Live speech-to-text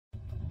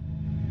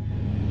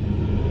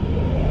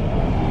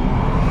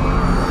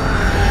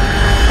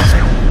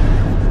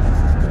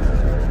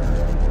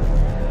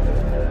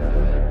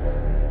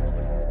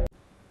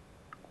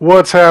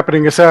What's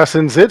happening,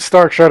 Assassins? It's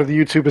Darkshot of the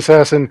YouTube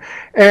Assassin,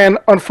 and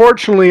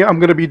unfortunately, I'm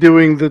going to be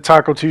doing the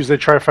Taco Tuesday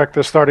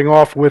Trifecta starting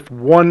off with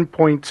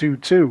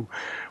 1.22.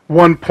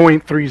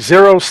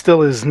 1.30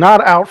 still is not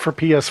out for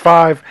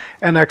PS5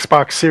 and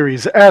Xbox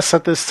Series S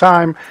at this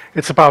time.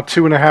 It's about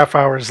 2.5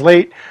 hours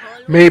late.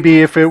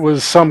 Maybe if it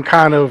was some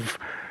kind of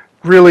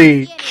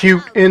really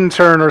cute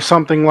intern or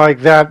something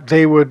like that,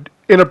 they would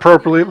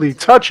inappropriately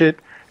touch it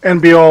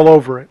and be all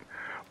over it.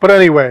 But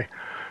anyway,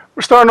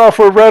 we're starting off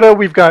with Reda.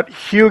 We've got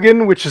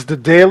Hugin, which is the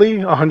daily,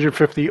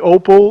 150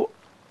 opal.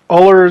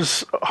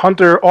 Uller's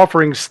Hunter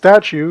Offering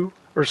Statue,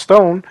 or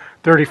Stone,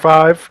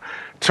 35.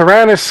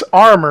 Tyrannus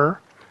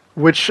Armor,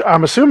 which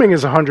I'm assuming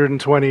is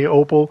 120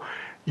 opal.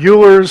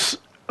 Euler's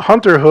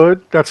Hunter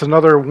Hood, that's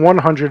another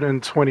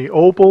 120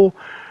 opal.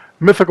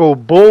 Mythical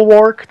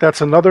Bulwark,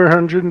 that's another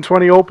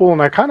 120 opal,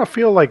 and I kind of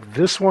feel like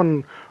this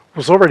one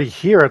was already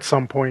here at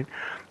some point.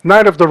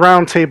 Knight of the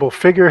Round Table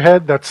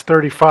Figurehead, that's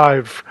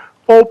 35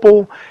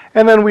 opal,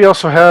 and then we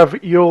also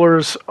have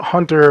Euler's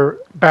Hunter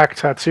Back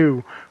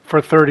Tattoo for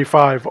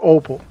 35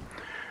 opal.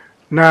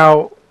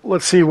 Now,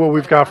 let's see what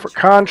we've got for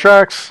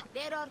contracts.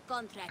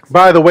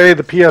 By the way,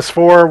 the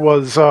PS4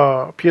 was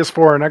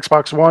PS4 and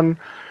Xbox One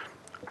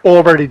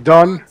already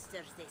done.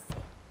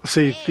 Let's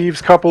see,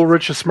 Thieves Couple,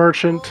 Richest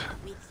Merchant.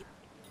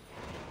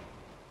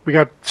 We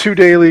got 2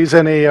 dailies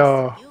and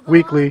a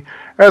weekly.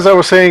 As I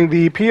was saying,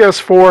 the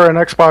PS4 and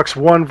Xbox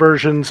One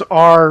versions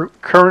are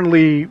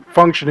currently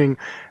functioning.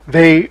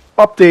 They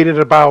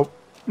updated about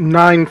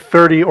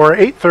 9:30 or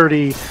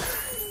 8:30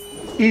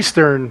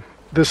 Eastern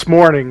this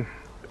morning.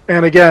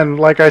 And again,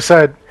 like I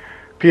said,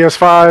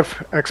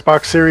 PS5,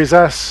 Xbox Series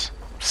S,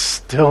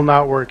 still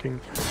not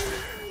working.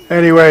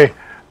 Anyway,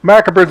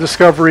 Macabre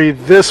Discovery.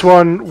 This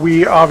one,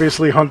 we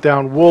obviously hunt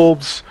down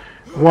wolves.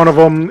 One of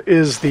them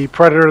is the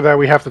predator that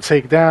we have to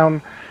take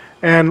down.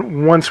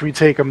 And once we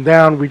take him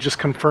down, we just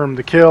confirm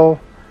the kill.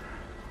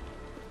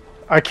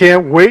 I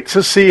can't wait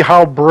to see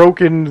how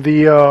broken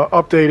the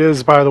update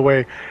is, by the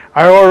way.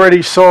 I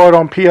already saw it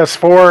on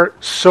PS4.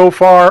 So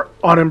far,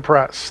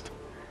 unimpressed.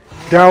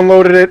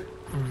 Downloaded it.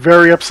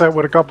 Very upset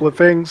with a couple of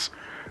things.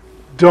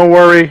 Don't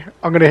worry.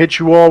 I'm going to hit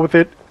you all with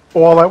it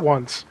all at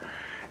once.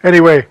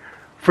 Anyway,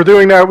 for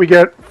doing that, we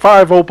get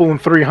 5 opal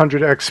and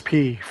 300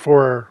 XP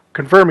for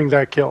confirming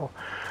that kill.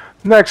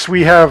 Next,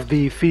 we have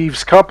the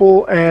Thieves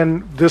Couple,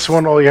 and this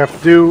one, all you have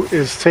to do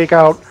is take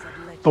out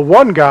the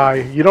one guy.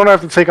 You don't have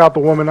to take out the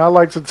woman. I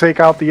like to take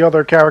out the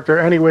other character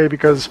anyway,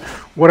 because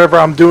whatever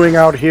I'm doing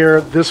out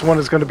here, this one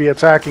is going to be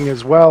attacking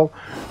as well,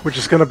 which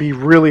is going to be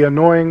really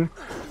annoying.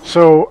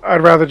 So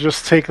I'd rather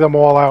just take them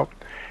all out.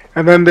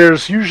 And then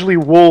there's usually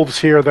wolves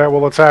here that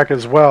will attack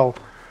as well,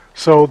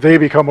 so they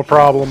become a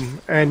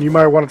problem, and you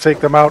might want to take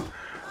them out.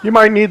 You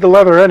might need the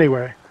leather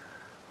anyway.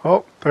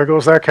 Oh, there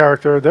goes that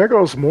character. There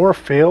goes more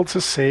failed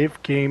to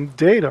save game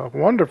data.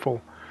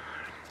 Wonderful.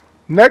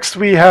 Next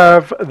we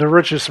have the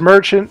Richest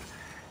Merchant,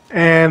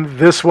 and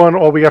this one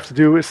all we have to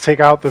do is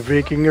take out the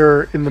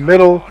Vikinger in the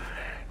middle,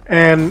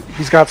 and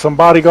he's got some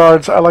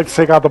bodyguards. I like to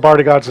take out the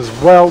bodyguards as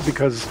well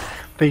because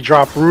they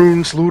drop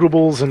runes,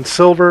 lootables, and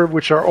silver,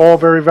 which are all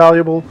very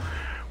valuable.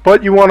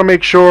 But you want to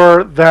make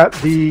sure that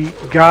the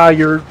guy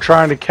you're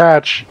trying to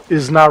catch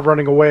is not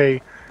running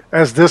away,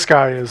 as this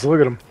guy is. Look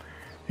at him.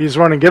 He's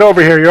running. Get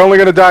over here. You're only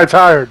going to die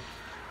tired.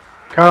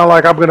 Kind of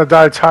like I'm going to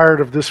die tired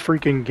of this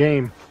freaking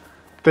game.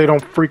 If they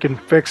don't freaking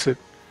fix it.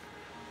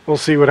 We'll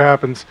see what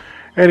happens.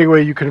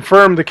 Anyway, you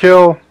confirm the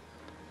kill.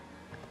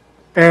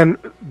 And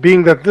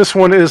being that this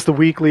one is the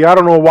weekly, I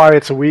don't know why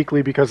it's a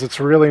weekly, because it's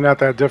really not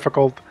that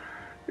difficult.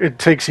 It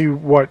takes you,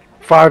 what,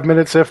 5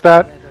 minutes if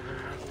that?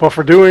 But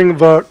for doing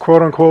the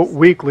quote-unquote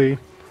weekly,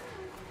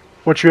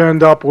 what you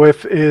end up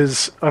with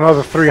is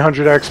another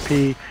 300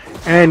 XP,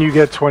 and you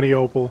get 20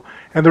 opal.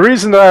 And the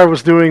reason that I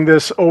was doing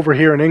this over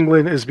here in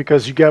England is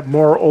because you get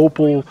more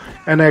opal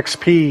and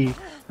XP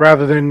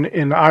rather than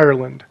in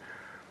Ireland.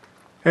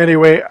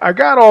 Anyway, I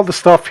got all the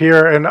stuff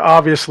here, and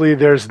obviously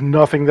there's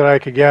nothing that I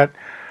could get.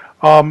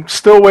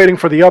 Still waiting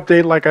for the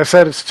update. Like I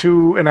said, it's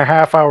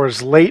 2.5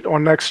 hours late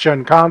on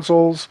next-gen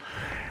consoles,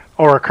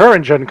 or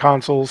current-gen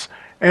consoles,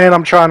 and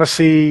I'm trying to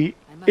see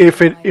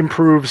if it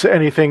improves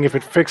anything, if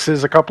it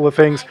fixes a couple of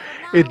things.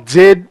 It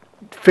did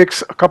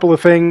fix a couple of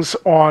things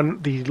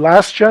on the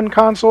last gen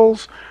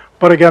consoles,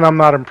 but again, I'm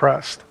not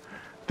impressed.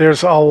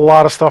 There's a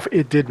lot of stuff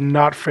it did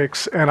not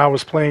fix, and I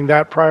was playing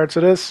that prior to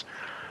this.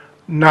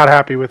 Not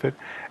happy with it.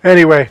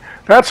 Anyway,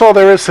 that's all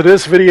there is to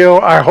this video.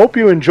 I hope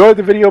you enjoyed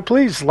the video.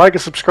 Please like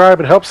and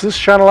subscribe. It helps this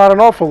channel out an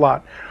awful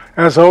lot.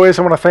 As always,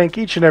 I want to thank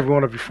each and every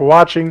one of you for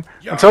watching.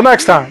 Until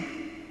next time,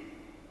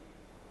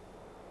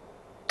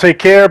 take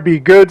care, be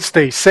good,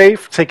 stay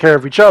safe, take care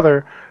of each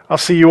other. I'll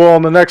see you all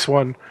in the next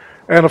one.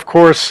 And of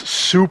course,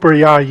 super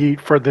ya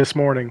yeet for this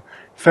morning.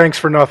 Thanks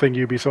for nothing,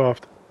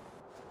 Ubisoft.